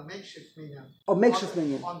minyan, a makeshift minyan. Oh, makeshift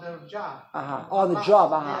minyan. On the job. On the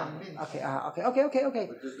job. Yeah, Okay.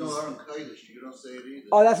 But there's no Aron Kodesh. You don't say it either.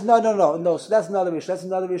 Oh, that's no. So that's another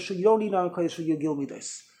issue. You don't need Aron Kodesh for your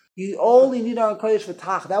Gilmidos. You only need Aron Kodesh for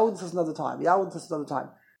Tach. That would just another time.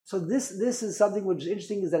 So this is something which is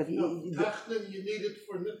interesting, is that if you need it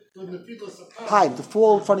for the time to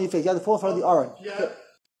fall in front of your face, you have to fall in front of the Aron. Yeah.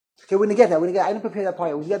 Okay, we're gonna get that. I didn't prepare that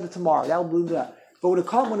part. We'll get it tomorrow. That will do that. But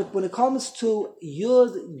when it comes to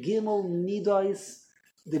Yud Gimel Midos,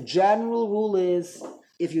 the general rule is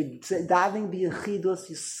if you're diving b'yechidus,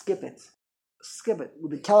 you skip it.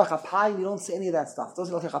 With the Kelech HaPayim, you don't say any of that stuff. Those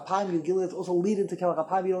Kelech HaPayim, you give it also lead into Kelech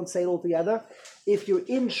HaPayim, you don't say it all together. If you're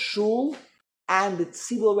in shul and the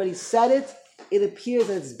tzibur already said it, it appears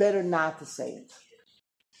that it's better not to say it.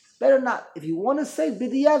 Better not. If you want to say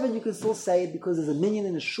b'diavad, you can still say it because there's a minyan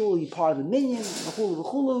in the shul, you're part of the minyan,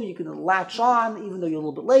 v'chulu, you can latch on even though you're a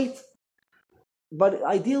little bit late. But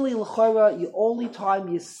ideally, l'chora, the only time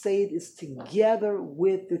you say it is together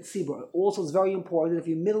with the tzibur. Also, it's very important if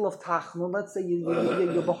you're middle of Tachanun, let's say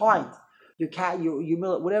you're behind, you're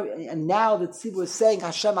middle, whatever, and now the tzibur is saying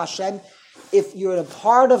Hashem, Hashem. If you're in a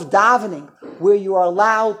part of davening where you are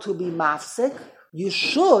allowed to be mafsik, you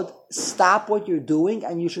should stop what you're doing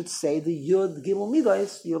and you should say the Yud Gimel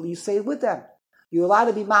Midos. You say it with them. You're allowed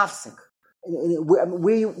to be mafsik.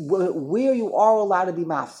 Where you are allowed to be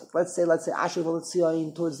mafsik. Let's say Asher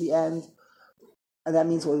V'Letzion towards the end, and that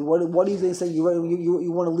means what are you going to say? You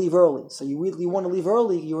want to leave early, so you want to leave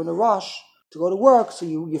early. You're in a rush to go to work, so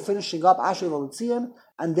you're finishing up Asher V'Letzion,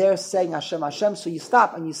 and they're saying Hashem Hashem, so you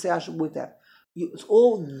stop and you say Hashem with them. This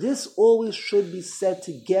always should be said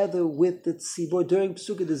together with the tzibur during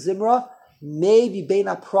Pesukei de Zimra. Maybe Bein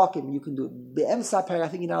HaPrakim you can do it. Be'em Saper I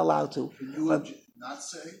think you're not allowed to. Can you not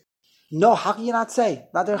say? No, how can you not say?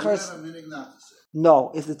 Not you have a meaning not to say.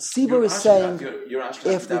 No, if the tzibur is saying,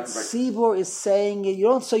 if the tzibur is saying it, you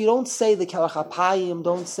don't say the Kelach HaPayim.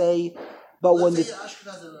 Don't say, but when the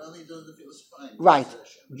right,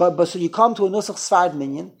 but so you come to a Nusach Sfard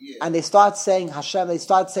minyan and they start saying Hashem, they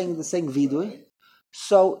start saying Vidui.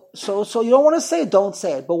 So you don't want to say it. Don't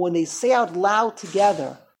say it. But when they say out loud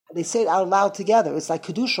together, it's like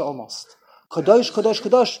kedusha almost. Kadosh, kadosh,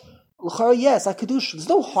 kadosh. L'chara, yes, like kedusha. There's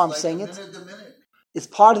no harm saying it. It's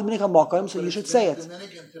part of the minik hamakom, so you should say it.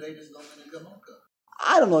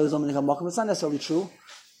 I don't know if there's no minik hamakom. It's not necessarily true.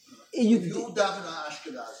 You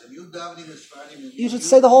should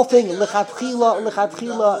say the whole thing. Lechatchila.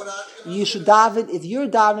 You should daven. If you're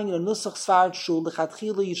davening in a Nusach Sfard shul,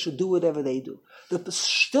 lechatchila, you should do whatever they do. The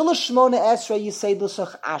Stila Shmona Esrei, you say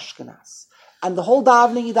Nusach Ashkenaz. And the whole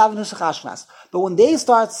davening, you daven Nusach Ashkenaz. But when they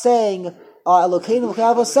start saying, Elokeinu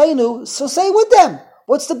v'Kavosenu, so say with them.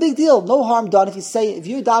 What's the big deal? No harm done if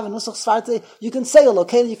you're davening Nusach Sfard, you can say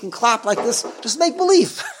Elokeinu, you can clap like this, just make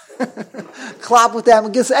believe. Clap with them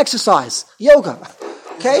and get some exercise. Yoga.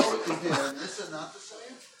 Okay?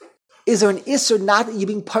 Is there an isser not that you're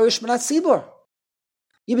being parish minat tzibur?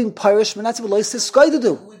 You're being parish minat tzibur. Lo yistis to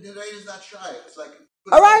do.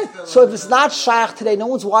 All right. So if it's not shaykh today, no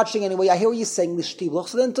one's watching anyway. I hear what you're saying, the shtibluch.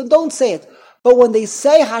 So then don't say it. But when they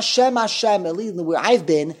say Hashem, Hashem, at least where I've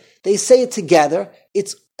been, they say it together.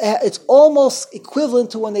 It's almost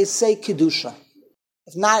equivalent to when they say kedusha.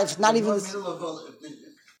 If not even.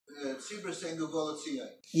 Tzibur saying Uvolatzion.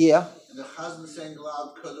 Yeah. And the Chazan saying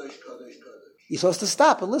loud Kadosh, Kadosh, Kadosh. You're supposed to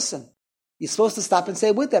stop and listen. You're supposed to stop and say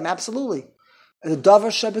it with them, absolutely. The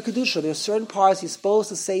Davar Sheba Kedusha, there are certain parts you're supposed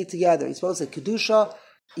to say together. You're supposed to say Kedusha,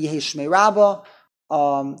 Yehi Shmei Rabbah,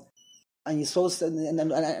 and you're supposed to, and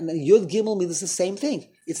Yud Gimel means it's the same thing.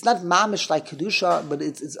 It's not mamish like Kedusha, but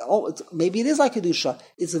it's maybe it is like Kedusha.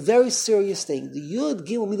 It's a very serious thing. The Yud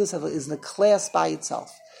Gimel Midas is in a class by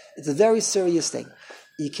itself. It's a very serious thing.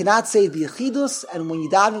 You cannot say the Yechidus, and when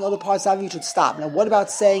you're davening other parts of it, you should stop. Now, what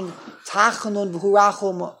about saying Tachanun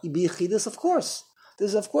v'Hurachum b'Yechidus? Of course. When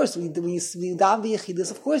you daven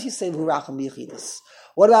b'Yechidus, of course you say v'Hurachum b'Yechidus.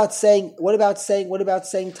 What about saying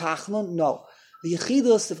Tachanun? No. The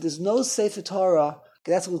Yechidus, if there's no Sefer Torah,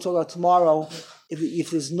 that's what we'll talk about tomorrow.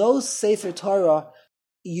 If there's no Sefer Torah,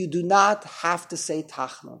 you do not have to say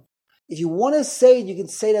Tachanun. If you want to say it, you can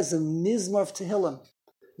say it as a mizmor of Tehillim.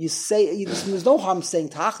 You say there's no harm saying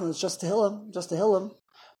Tachanun. It's just Tehillim.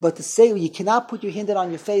 But to say you cannot put your hand on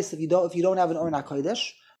your face if you don't have an Or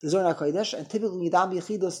HaKodesh. There's Or HaKodesh, and typically when you daven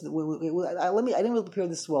b'Yechidus, I didn't really prepare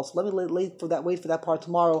this well, so let me wait for that part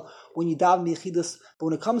tomorrow when you daven b'Yechidus. But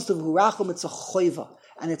when it comes to V'Hurachum, it's a choiva,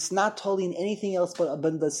 and it's not totally in anything else but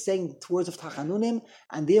the saying words of Tachanunim,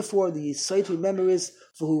 and therefore the Yisrael to remember is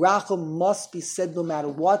V'Hurachum must be said no matter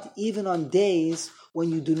what, even on days when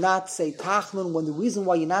you do not say Tachanun, when the reason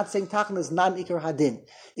why you're not saying Tachanun is not Ikar Hadin.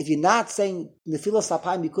 If you're not saying Tefillah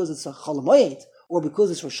Sapayim because it's a Chol Moed, or because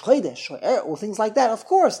it's Rosh Chodesh, or things like that, of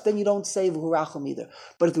course, then you don't say V'Hurachum either.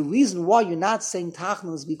 But if the reason why you're not saying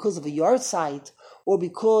Tachanun is because of a yard site, or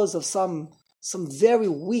because of some very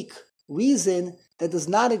weak reason that does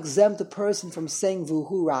not exempt a person from saying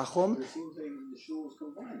V'Hurachum,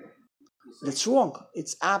 that's wrong.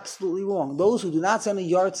 It's absolutely wrong. Those who do not say on a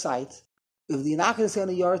yard site, if you're not going to say on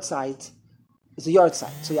a yard site, it's a yard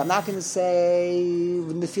site. So I'm not going to say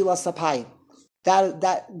Nefila Sapayim.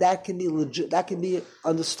 That can be legit. That can be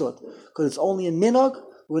understood because it's only in minog.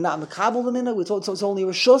 We're not makabel the minog. It's only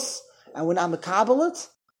rishus, and we're not makabel it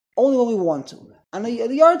only when we want to. And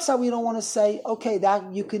the yard site, we don't want to say okay.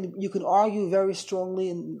 That you can argue very strongly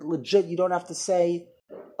and legit. You don't have to say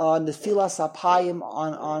Nefila Sapayim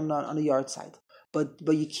on the yard site. But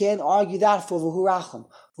you can't argue that for V'Hurachum.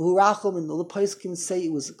 V'Hurachum, and the place can say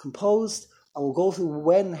it was composed I will go through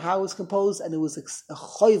when and how it was composed, and it was a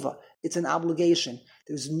choiva. It's an obligation.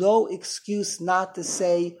 There's no excuse not to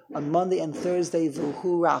say on Monday and Thursday, V'hu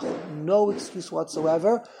Rachum. No excuse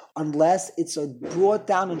whatsoever, unless it's brought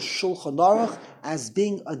down in Shulchan Aruch as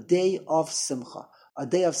being a day of Simcha. A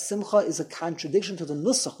day of Simcha is a contradiction to the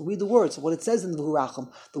Nusach. Read the words, what it says in V'hu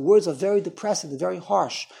Rachum. The words are very depressing, they're very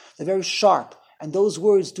harsh, they're very sharp. And those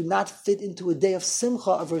words do not fit into a day of Simcha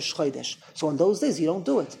of Rosh Chodesh. So on those days, you don't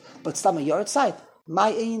do it. But Stama yard side. My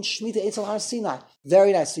Ein Shmita Eitzel Har Sinai.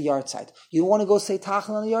 Very nice, the yard side. You don't want to go say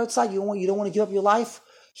Tachanun on the yard side? You don't want to give up your life?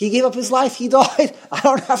 He gave up his life, he died. I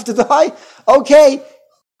don't have to die? Okay.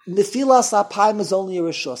 Tefillah Sapayim is only a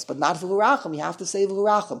Rishus, but not V'hu Rachum. You have to say V'hu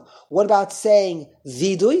Rachum. What about saying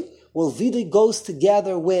Vidui? Well, Vidui goes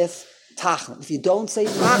together with Tachanun. If you don't say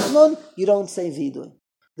Tachanun, you don't say Vidui.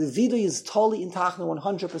 The vidui is totally in Tachanun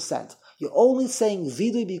 100%. You're only saying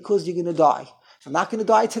vidui because you're going to die. If I'm not going to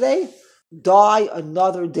die today, die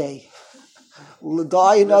another day.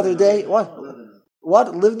 Die another day.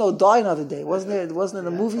 What? Live no, die another day. Wasn't it a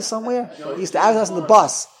movie somewhere? They used to advertise on the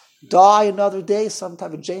bus. Die another day, some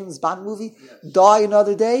type of James Bond movie. Die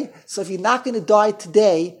another day. So if you're not going to die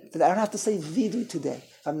today, then I don't have to say vidui today.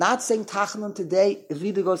 If I'm not saying Tachanun today,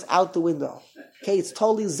 vidui goes out the window. Okay, it's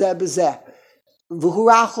totally zeh b'zeh. V'hu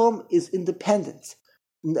Rachum is independent.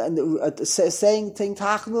 Saying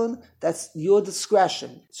Tachanun, that's your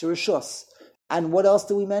discretion. It's your rishus. And what else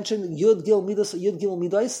do we mention? Yud Gil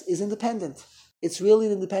Midos is independent. It's really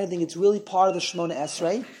an independent thing. It's really part of the Shemona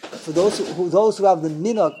Esrei. For those who have the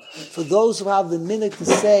minhag, to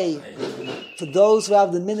say, the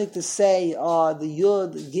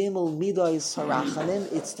Yud Gimel Midos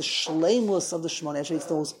Harachanim, it's the shleimus of the Shemona Esrei. It's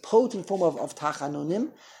the most potent form of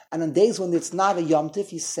Tachanunim. And on days when it's not a Yom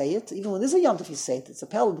Tif, you say it. Even when there's a Yom Tif, you say it. It's a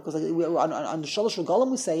pel because on the Shalosh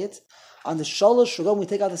Regalim we say it. On the Shalosh Regalim we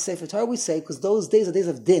take out the Sefer Torah, we say it because those days are days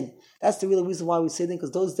of Din. That's the real reason why we say it,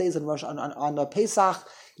 because those days on Pesach,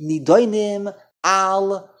 Nidoinim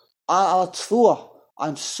al Tfuah,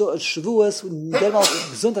 on Shavuos, Nidoinim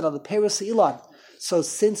Gesundheit, on the Peres Ilan. So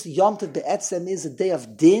since Yom Tov Be'etzem is a day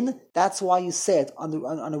of Din, that's why you say it.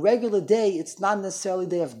 On a regular day, it's not necessarily a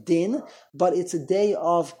day of Din, but it's a day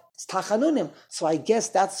of Tachanunim. So I guess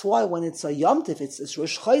that's why when it's a Yom Tov, it's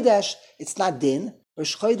Rosh Chodesh, it's not Din.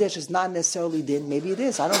 Rosh Chodesh is not necessarily Din. Maybe it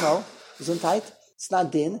is. I don't know. Gesundheit. It's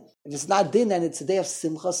not Din. If it's not Din and it's a day of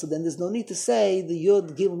Simcha, so then there's no need to say the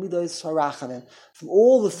Yud Gimel Midos Harachamim. From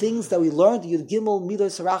all the things that we learned, the Yud Gimel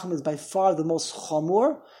Midos Harachamim is by far the most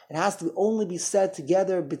chamor. It has to only be said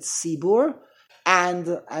together b'tzibur. And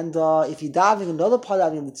if you're davening another part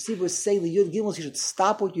of it, the tzibur is saying the Yud Gimel, you should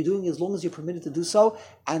stop what you're doing as long as you're permitted to do so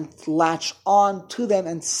and latch on to them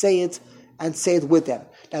and say it with them.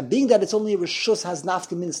 Now, being that it's only a rishus has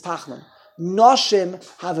nafka minas tachanun. Noshim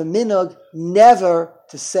have a minhag never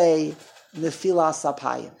to say Nefillah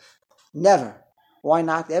Sapayim. Never. Why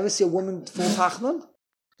not? You ever see a woman full Tachanun?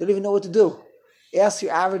 They don't even know what to do. Ask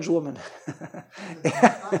your average woman.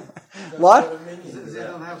 What? They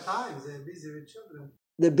don't have time. They're busy with children.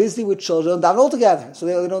 They're busy with children, davening all together. So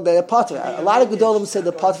they're potter. A lot of Gedolim said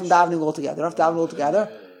they're potter from davening all together. They don't have to daven all together.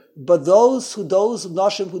 But those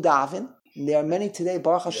Noshim who daven, and there are many today,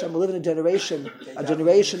 Baruch Hashem, we live in a generation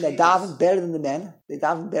that daven better than the men. They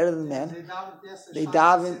daven better than the men. They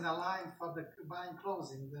daven in a line for the buying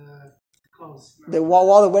clothes.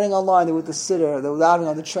 While they're waiting online, they're with the sitter, they're davening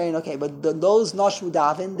on the train. Okay, but those Noshim who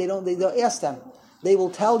daven, they don't ask them. They will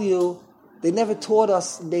tell you, they never taught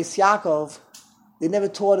us in Beis Yaakov, they never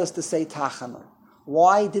taught us to say Tachanun.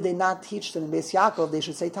 Why did they not teach them in Beis Yaakov they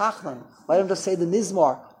should say Tachanun? Why don't they just say the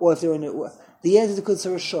Mizmor? Or if they're in it, the answer is because it's a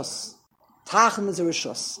Rishus. Tachanun is a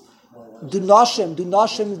Rishus. Do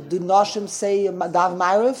Noshim say Dav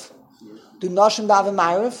Ma'ariv? Do Noshim daven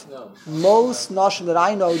Ma'ariv? No. Most Noshim that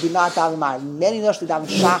I know do not daven Ma'ariv. Many Noshim daven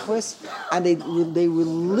Shachris, and they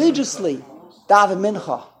religiously daven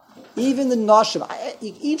Mincha. Even the Noshim,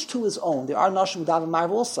 each to his own. There are Noshim who daven Ma'ariv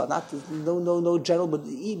also, no general, but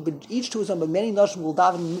each to his own. But many Noshim will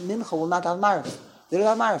daven Mincha, will not daven Ma'ariv. They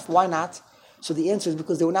don't daven Ma'ariv. Why not? So the answer is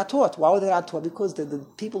because they were not taught. Why were they not taught? Because the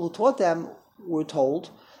people who taught them were told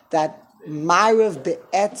that Ma'ariv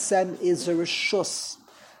be'etzem is a reshus.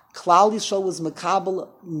 Klal Yisrael was makabel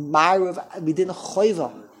Ma'ariv b'din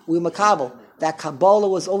choiva. We were makabel. That Kabbalah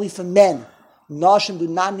was only for men. Noshim do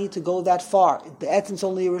not need to go that far. Be'etzem is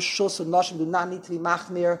only a reshus, so Noshim do not need to be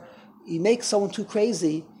machmir. You make someone too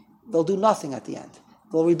crazy, they'll do nothing at the end.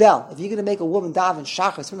 They'll rebel. If you're going to make a woman daven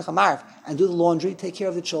shachar, mincha ma'ariv, and do the laundry, take care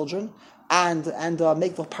of the children, and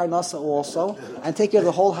make the parnasa also, and take care of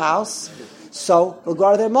the whole house, so they'll go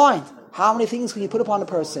out of their mind. How many things can you put upon a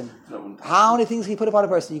person? How many things can you put upon a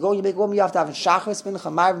person? You go and you make a woman, you have to have a shachris,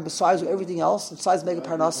 mincha, marvin, besides everything else, besides make a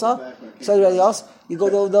parnasa, besides everything else, you go,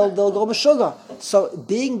 they'll go with sugar. So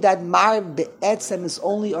being that marv be'etzem is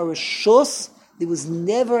only a reshus, there was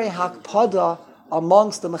never a hakpada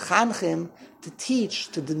amongst the mechanchim to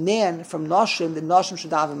teach, to demand from Noshim that Noshim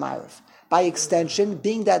should have a marv. By extension,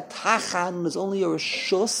 being that Tachanun is only a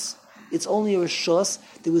reshus, it's only a reshus,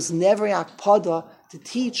 there was never a hakpada to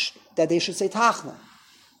teach that they should say Tachanun.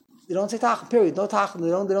 They don't say Tachanun, period. No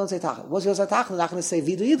Tachanun, they don't say Tachanun. Once you say Tachanun, they're not going to say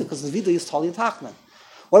Vidu either, because the Vidu is totally in Tachanun.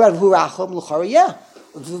 What about Vurachum, L'chara? Yeah.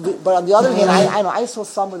 But on the other hand, I saw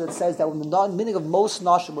someone that says that when the meaning of most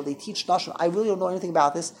Nashim, when they teach Nashim, I really don't know anything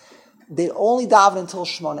about this, they only daven until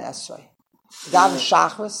Shemona Esrei. They daven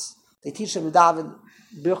Shachris, they teach them to daven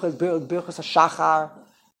Birchas HaShachar,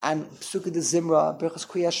 and Psukkah de Zimra, Birchas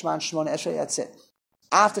Kriya Shema, and Shemona Esrei, that's it.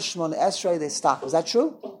 After Shemona Esrei, they stop. Is that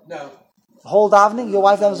true? No. The whole davening? Your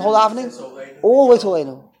wife davens the whole davening? All the way to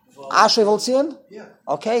Leinu. Ashrei Voltzion? Yeah.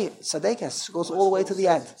 Okay, Sadekes goes all the way to the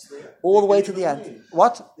end. All the way to the end.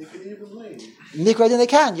 What? They can even lane. Mikra Din they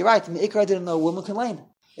can, you're right. Mikra Din no woman can lane.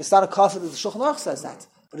 It's not a covet that the Shulchan Aruch says that.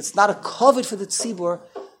 But it's not a covet for the tzibur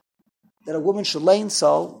that a woman should lane,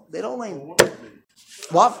 so they don't lane.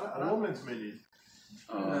 What? A woman's minion.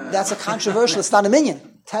 That's a controversial, it's not a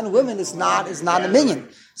minion. 10 women is not a minion.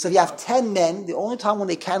 So if you have 10 men, the only time when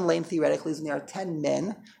they can lane theoretically is when there are 10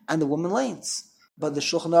 men and the woman lanes. But the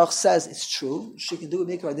Shulchan Aruch says it's true. She can do it,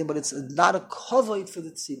 make her but it's not a covet for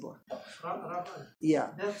the tzibur. Rabbi, Yeah.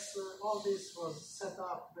 that's all this was set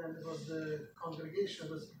up when it was the congregation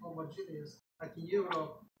was homogeneous, like in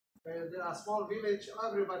Europe. There are small village,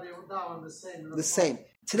 everybody down the same. The same.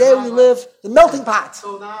 Today we live the melting pot.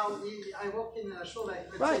 So now I walk in a shul like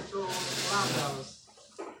Right. to Ramdas.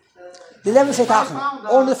 They never say Tachanun.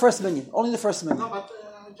 Only the first minion. Only the first minion. No, but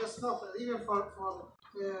just not even for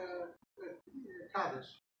Kaddish.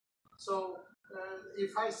 So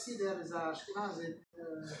if I see there is a Ashkenazi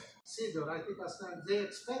Siddur, I think they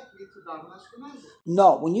expect me to daven Ashkenazi.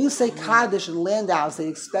 No, when you say Kaddish and Landau's, they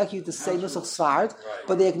expect you to say Nusach Sfard,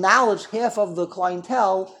 but they acknowledge half of the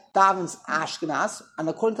clientele davens Ashkenaz, and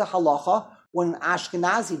according to Halacha, when an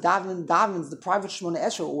Ashkenazi davens the private Shemona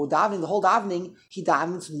Esrei, or davening the whole davening, he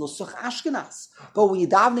davens Nusach Ashkenaz. But when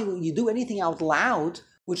you do anything out loud,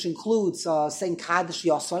 which includes saying Kaddish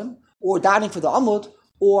Yosem, or davening for the Amud,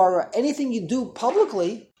 or anything you do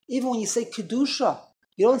publicly, even when you say Kedusha,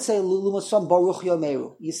 you don't say Lumasam Baruch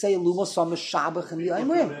Yomeru. You say Lumasam Shabach and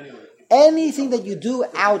Yomrim. Anything that you do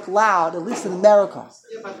out loud, at least in America.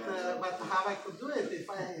 Yeah, but how I could do it if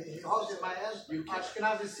I hold in my hand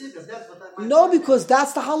Ashkenazi Siddur? That's what I might No, do. because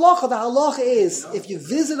that's the halacha. The halacha is, if you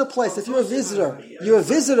visit a place, if you're a visitor,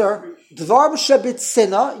 Dvar Shebit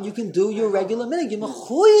Sina, you can do your regular minig. You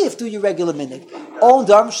mechuyev do your regular minig. On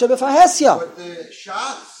Dvar Shebit Fahesya. But the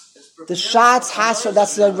shots is prepared. The shots has to,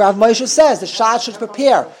 that's what Rav Moshe says, the shots should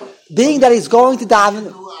prepare. Being that he's going to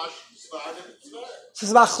daven, this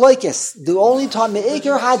is machlokes. The only time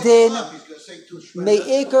Me'ikr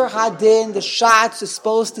Hadin, the shots is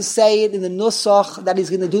supposed to say it in the nusach that he's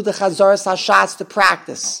going to do the chazaras hashots to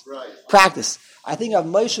practice. Right. Practice. I think Rav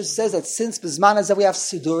Moshe says that since Bizman Hazeh we have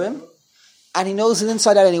Sidurim, and he knows it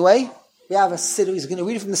inside out anyway, we have a Siddur, he's going to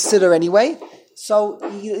read it from the Siddur anyway, so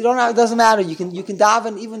you don't have, it doesn't matter. You can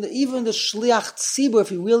daven, even the Shliach Tzibur, if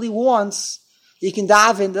he really wants, he can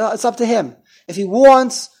daven, it's up to him. If he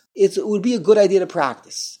wants, it would be a good idea to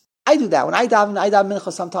practice. I do that. When I daven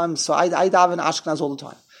mincha sometimes, so I daven Ashkenaz all the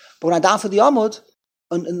time. But when I daven for the Amud,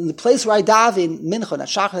 in the place where I daven mincha, not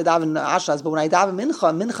shachar I daven Ashkenaz, but when I daven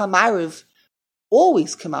mincha mariv,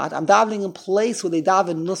 always come out. I'm davening in a place where they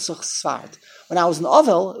daven Nusach Sfard. When I was in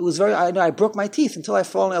Ovel, it was I broke my teeth until I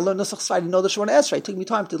learned Nusach Sfard. I didn't know the Shemona Esrei. It took me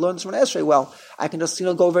time to learn the Shemona Esrei well. I can just,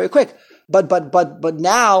 go very quick. But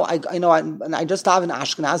now, I just daven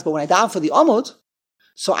Ashkenaz, but when I daven for the Amud,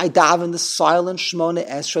 so I daven the silent Shemona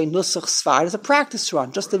Esrei Nusach Sfard as a practice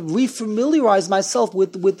run, just to refamiliarize myself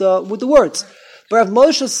with the words. But Rav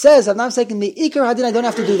Moshe says, I'm not saying Me'ikr Hadin, I don't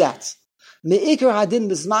have to do that. Me'ikr Hadin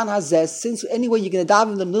Bizman Hazeh, since anyway you're going to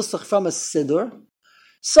daven the Nusach from a Siddur,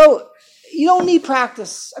 so you don't need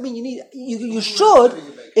practice. I mean, you should,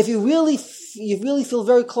 if you really feel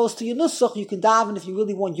very close to your Nusach, you can daven if you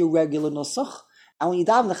really want your regular Nusach. And when you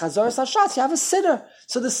daven the Chazaras Hashatz, you have a Siddur.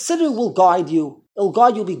 So the Siddur will guide you. It'll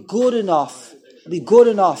guide you. It'll be good enough. It'll be good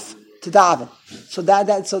enough to daven. So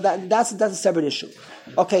that's a separate issue.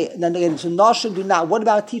 Okay, and then again, so Nashim do not. What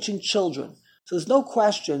about teaching children? So there's no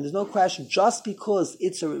question. Just because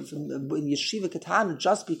it's in Yeshiva Tachanun,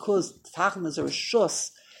 just because Tachanun is a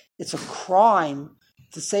reshus, it's a crime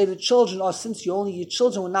to say to children, since you're only your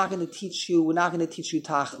children, we're not going to teach you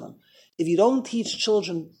Tachanun. if you don't teach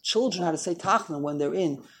children how to say Tachanun when they're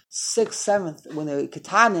in 6th, 7th, when they're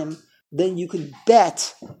Ketanim, then you could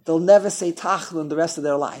bet they'll never say Tachanun the rest of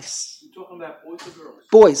their lives. You're talking about boys or girls?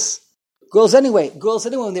 Boys. Girls anyway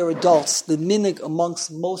when they're adults, the minig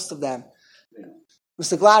amongst most of them.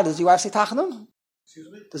 Mr. Glad, does your wife say Tachanun?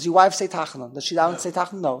 Excuse me? Does your wife say Tachanun? Does she not say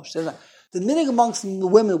Tachanun? No, she doesn't. The minig amongst the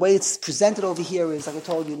women, the way it's presented over here is, like I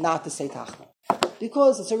told you, not to say Tachanun.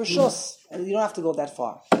 Because it's a rishus, and you don't have to go that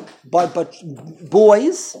far. But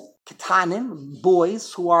boys, Ketanim,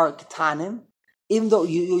 boys who are Ketanim, even though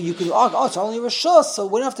you can argue, it's only rishus, so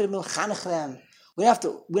we don't have to mechanech them. We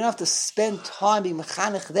don't have to spend time being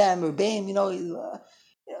mechanech them or being, we don't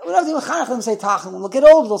have to mechanech them say Tachanun. When they'll get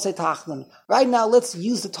older, they'll say Tachanun. Right now, let's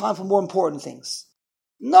use the time for more important things.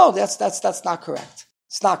 No, that's not correct.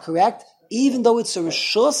 It's not correct. Even though it's a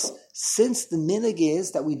rishus, since the minig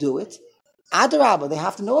is that we do it, Adarabba, they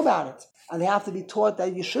have to know about it. And they have to be taught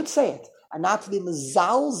that you should say it. And not to be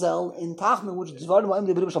mezalzel in Tachanun, which is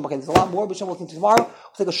okay, there's a lot more, but we'll continue tomorrow.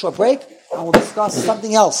 We'll take a short break, and we'll discuss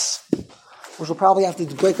something else, which we'll probably have to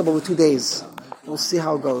break up over 2 days. We'll see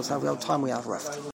how it goes, how time we have left.